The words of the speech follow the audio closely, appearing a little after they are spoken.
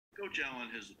Coach Allen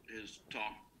has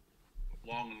talked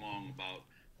long and long about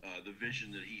the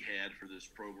vision that he had for this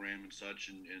program and such,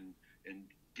 and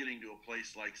getting to a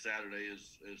place like Saturday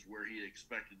is where he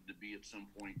expected to be at some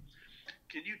point.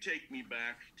 Can you take me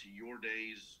back to your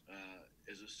days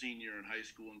as a senior in high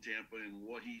school in Tampa and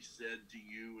what he said to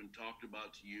you and talked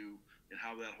about to you and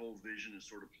how that whole vision has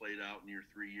sort of played out in your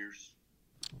 3 years?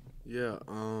 Yeah,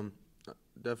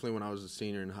 definitely when I was a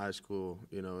senior in high school,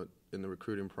 in the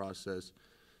recruiting process,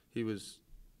 he was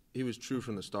he was true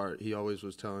from the start. He always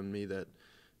was telling me that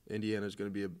Indiana is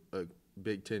going to be a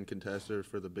Big Ten contender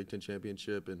for the Big Ten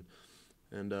championship,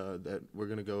 and that we're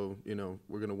going to go.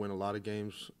 We're going to win a lot of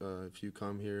games if you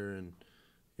come here, and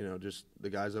just the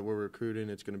guys that we're recruiting,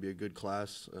 it's going to be a good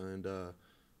class, and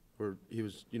he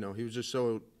was just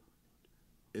so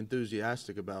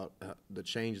enthusiastic about the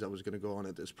change that was going to go on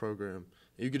at this program.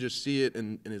 You could just see it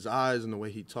in his eyes and the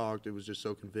way he talked. It was just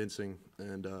so convincing,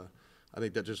 and I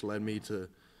think that just led me to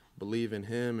believe in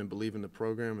him and believe in the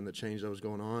program and the change that was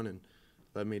going on, and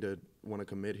led me to want to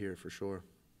commit here for sure.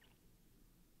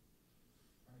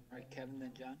 All right, Kevin,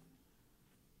 then John.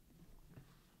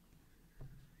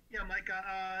 Yeah,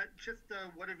 Micah,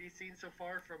 what have you seen so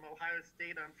far from Ohio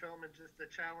State on film and just the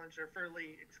challenge? They're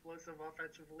fairly explosive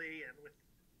offensively and with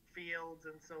Fields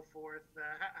and so forth.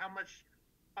 How much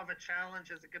of a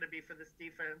challenge is it going to be for this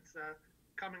defense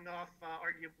coming off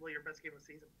arguably your best game of the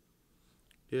season?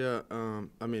 Yeah,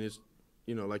 I mean, it's,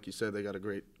 like you said, they got a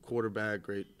great quarterback,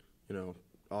 great,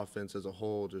 offense as a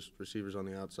whole, just receivers on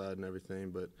the outside and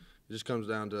everything. But it just comes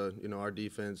down to, our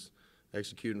defense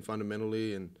executing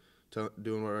fundamentally and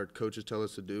doing what our coaches tell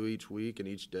us to do each week and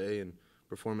each day, and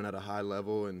performing at a high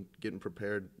level and getting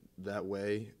prepared that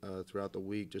way throughout the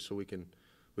week, just so we can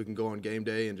go on game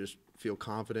day and just feel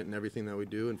confident in everything that we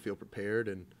do and feel prepared,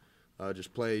 and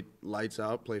just play lights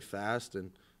out, play fast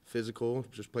and physical,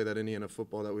 just play that Indiana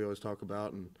football that we always talk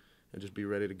about, and just be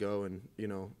ready to go. And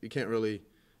you can't really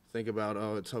think about,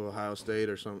 it's Ohio State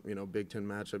or some Big Ten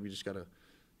matchup. You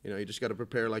just gotta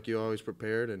prepare like you always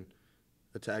prepared and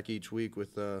attack each week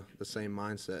with the same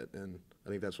mindset. And I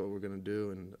think that's what we're gonna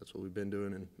do, and that's what we've been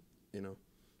doing, and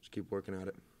just keep working at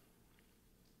it.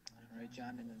 All right,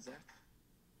 John, and then Zach.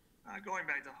 Going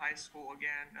back to high school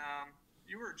again,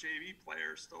 you were a JV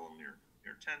player still in your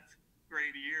 10th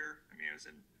grade year. I mean, it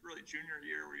was in really junior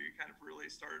year where you kind of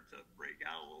really started to break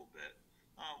out a little bit.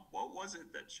 What was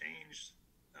it that changed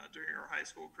during your high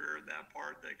school career, that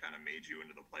part that kind of made you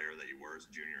into the player that you were as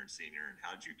a junior and senior, and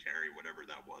how did you carry whatever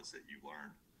that was that you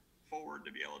learned forward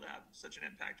to be able to have such an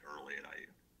impact early at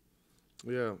IU?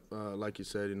 Yeah, like you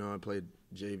said, I played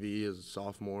JV as a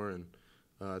sophomore, and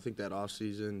I think that off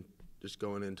season, just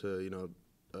going into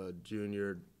a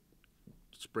junior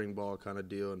spring ball kind of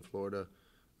deal in Florida,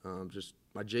 just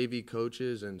my JV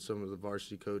coaches and some of the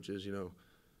varsity coaches,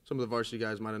 some of the varsity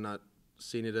guys might have not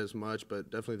seen it as much,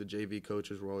 but definitely the JV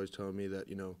coaches were always telling me that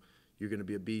you're going to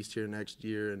be a beast here next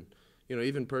year. And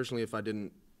even personally, if I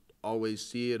didn't always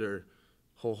see it or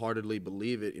wholeheartedly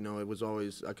believe it, it was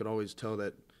always, I could always tell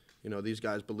that these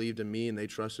guys believed in me and they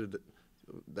trusted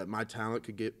that my talent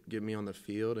could get me on the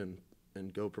field and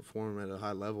go perform at a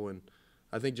high level. And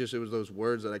I think just it was those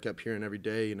words that I kept hearing every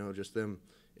day, just them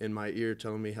in my ear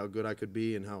telling me how good I could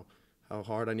be and how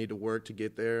hard I need to work to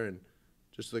get there, and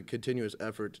just the continuous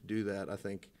effort to do that, I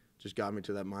think, just got me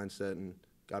to that mindset and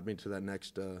got me to that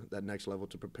next level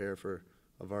to prepare for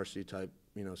a varsity type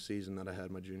season that I had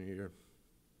my junior year.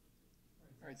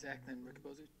 All right, Zach, then Rick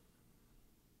Bozer.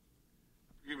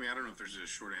 Forgive me, I don't know if there's a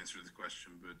short answer to the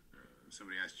question, but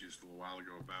somebody asked you just a little while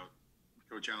ago about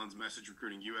Coach Allen's message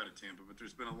recruiting you out of Tampa, but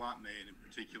there's been a lot made in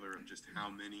particular of just how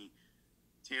many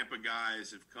Tampa guys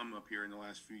have come up here in the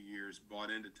last few years, bought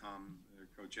into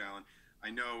Coach Allen. I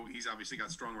know he's obviously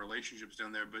got strong relationships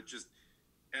down there, but just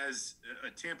as a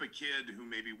Tampa kid who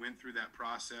maybe went through that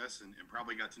process and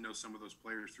probably got to know some of those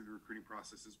players through the recruiting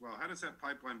process as well, how does that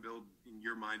pipeline build in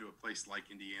your mind to a place like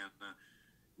Indiana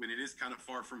when it is kind of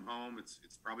far from home? It's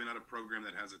probably not a program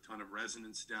that has a ton of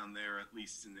resonance down there, at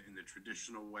least in the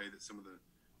traditional way that some of the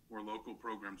more local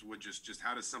programs would. Just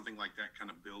how does something like that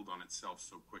kind of build on itself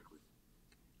so quickly?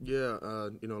 Yeah,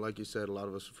 like you said, a lot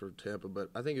of us are from Tampa, but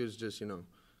I think it was just,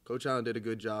 Coach Allen did a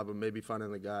good job of maybe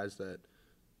finding the guys that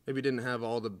maybe didn't have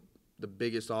all the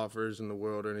biggest offers in the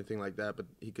world or anything like that, but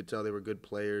he could tell they were good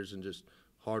players and just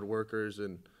hard workers.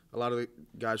 And a lot of the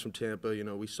guys from Tampa,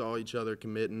 we saw each other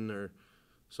committing or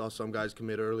saw some guys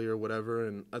commit early or whatever,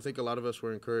 and I think a lot of us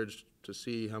were encouraged to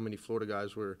see how many Florida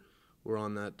guys were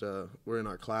on that were in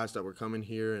our class that were coming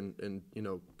here, and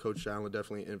Coach Allen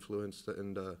definitely influenced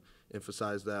and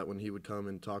emphasized that when he would come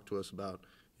and talk to us about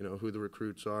who the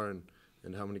recruits are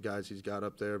and how many guys he's got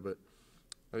up there. But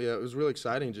Yeah, it was really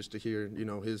exciting just to hear,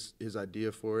 his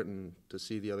idea for it and to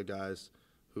see the other guys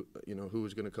who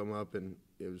was going to come up. And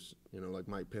it was, like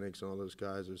Mike Penix and all those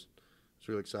guys. It's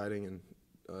really exciting and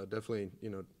definitely,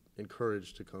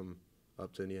 encouraged to come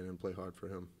up to Indiana and play hard for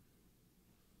him.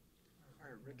 All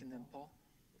right, Rick and then Paul.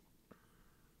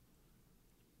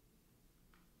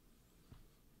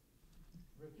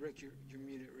 Rick, you're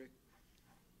muted, Rick.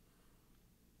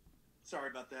 Sorry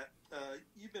about that.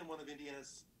 You've been one of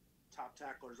Indiana's top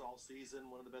tacklers all season,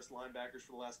 one of the best linebackers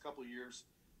for the last couple of years.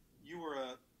 You were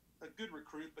a good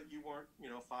recruit, but you weren't,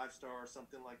 a 5-star or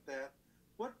something like that.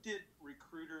 What did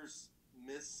recruiters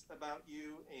miss about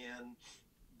you, and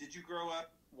did you grow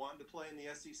up wanting to play in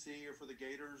the SEC or for the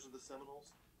Gators or the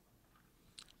Seminoles?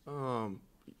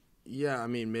 Yeah, I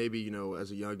mean, maybe,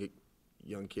 as a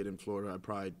young kid in Florida, I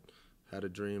probably had a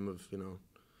dream of,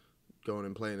 going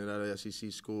and playing at an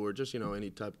SEC school or just, any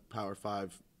type of Power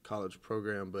 5 college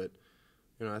program. But,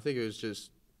 I think it was just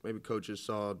maybe coaches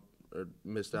saw or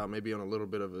missed out maybe on a little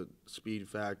bit of a speed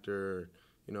factor.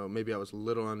 Or, maybe I was a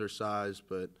little undersized,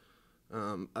 but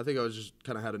I think I was just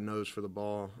kind of had a nose for the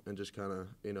ball and just kind of,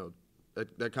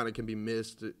 that kind of can be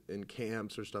missed in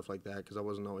camps or stuff like that because I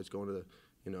wasn't always going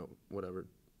to, whatever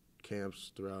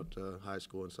camps throughout high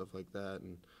school and stuff like that.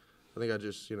 And I think I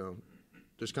just,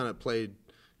 just kind of played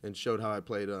and showed how I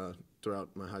played throughout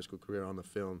my high school career on the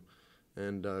film.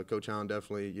 And Coach Allen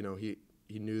definitely,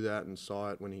 he knew that and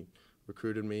saw it when he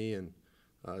recruited me and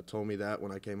told me that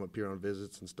when I came up here on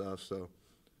visits and stuff. So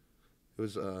it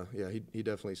was, he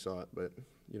definitely saw it. But,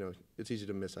 it's easy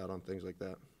to miss out on things like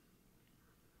that.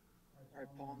 All right,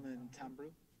 Paul and then Tom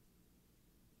Brew.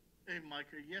 Hey,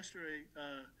 Micah, yesterday,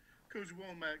 Coach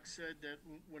Womack said that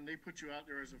when they put you out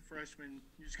there as a freshman,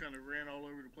 you just kind of ran all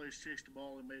over the place, chased the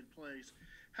ball, and made plays.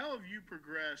 How have you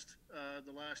progressed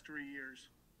the last 3 years?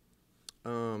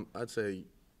 I'd say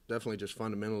definitely just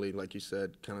fundamentally, like you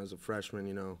said, kind of as a freshman,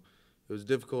 it was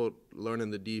difficult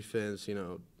learning the defense.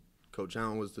 Coach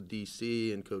Allen was the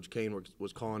DC and Coach Kane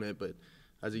was calling it. But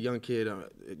as a young kid,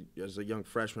 as a young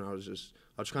freshman, I was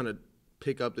trying to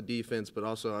pick up the defense, but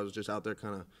also I was just out there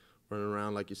kind of running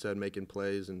around, like you said, making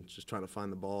plays and just trying to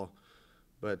find the ball.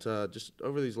 But just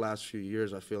over these last few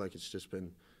years, I feel like it's just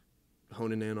been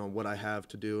honing in on what I have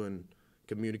to do and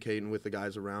communicating with the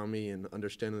guys around me and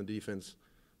understanding the defense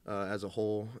as a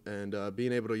whole and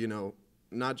being able to,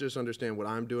 not just understand what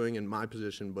I'm doing in my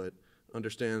position, but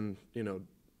understand,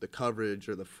 the coverage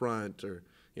or the front or,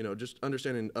 just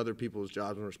understanding other people's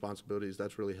jobs and responsibilities.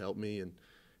 That's really helped me and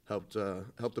helped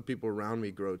the people around me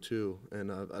grow too.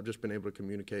 And I've just been able to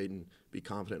communicate and be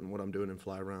confident in what I'm doing and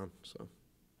fly around. So.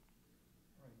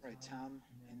 All right, Tom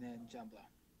and then John Blau.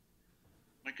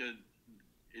 Micah,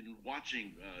 in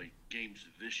watching games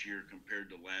this year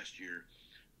compared to last year,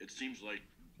 it seems like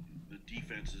the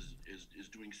defense is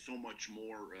doing so much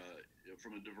more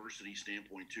from a diversity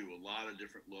standpoint too. A lot of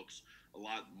different looks, a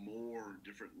lot more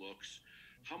different looks.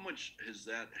 How much has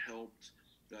that helped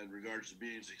in regards to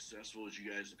being successful as you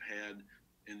guys have had?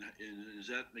 And is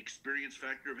that an experience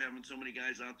factor of having so many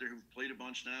guys out there who've played a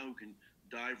bunch now who can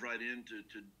dive right into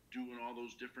doing all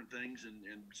those different things and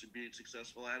being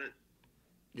successful at it?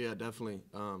 Yeah, definitely.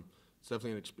 It's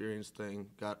definitely an experience thing.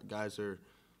 Guys are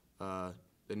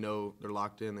they know they're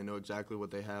locked in. They know exactly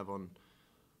what they have on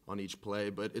each play.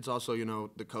 But it's also,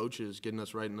 the coaches getting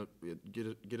us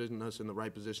getting us in the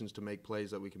right positions to make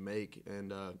plays that we can make,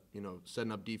 and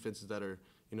setting up defenses that are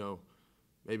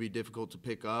maybe difficult to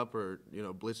pick up, or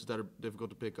blitzes that are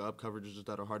difficult to pick up, coverages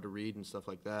that are hard to read, and stuff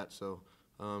like that. So,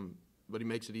 but it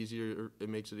makes it easier. It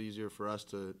makes it easier for us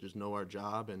to just know our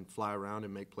job and fly around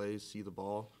and make plays, see the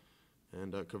ball,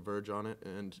 and converge on it.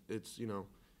 And it's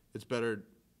it's better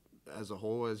as a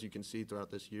whole, as you can see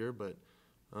throughout this year. But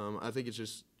I think it's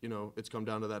just it's come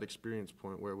down to that experience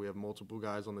point where we have multiple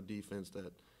guys on the defense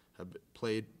that have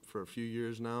played for a few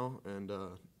years now and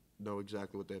know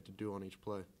exactly what they have to do on each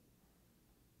play.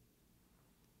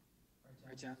 All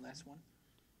right, John, last one.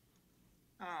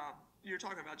 You're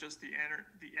talking about just the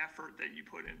effort that you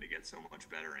put in to get so much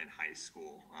better in high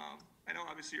school. I know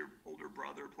obviously your older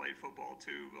brother played football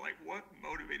too, but what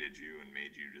motivated you and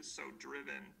made you just so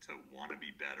driven to want to be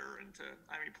better and to,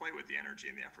 play with the energy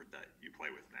and the effort that you play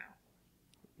with now?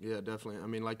 Yeah,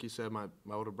 definitely. Like you said, my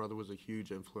older brother was a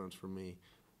huge influence for me.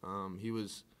 He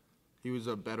was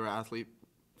a better athlete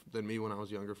than me when I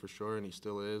was younger for sure, and he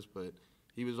still is, but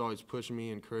he was always pushing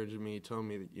me, encouraging me, telling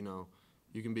me that,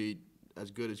 you can be as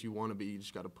good as you want to be. You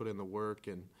just got to put in the work,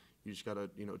 and you just got to,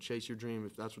 chase your dream.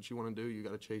 If that's what you want to do, you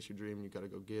got to chase your dream. You got to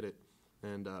go get it.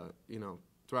 And,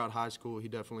 throughout high school,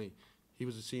 he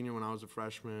was a senior when I was a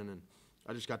freshman, and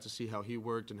I just got to see how he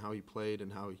worked and how he played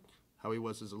and how how he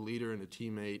was as a leader and a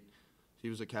teammate. He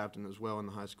was a captain as well in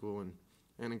the high school and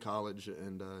in college,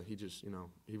 and he just,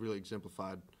 he really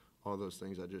exemplified all those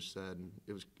things I just said. And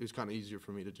it was kind of easier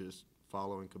for me to just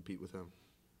follow and compete with him.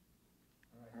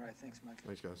 All right, thanks, Mike.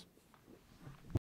 Thanks, guys.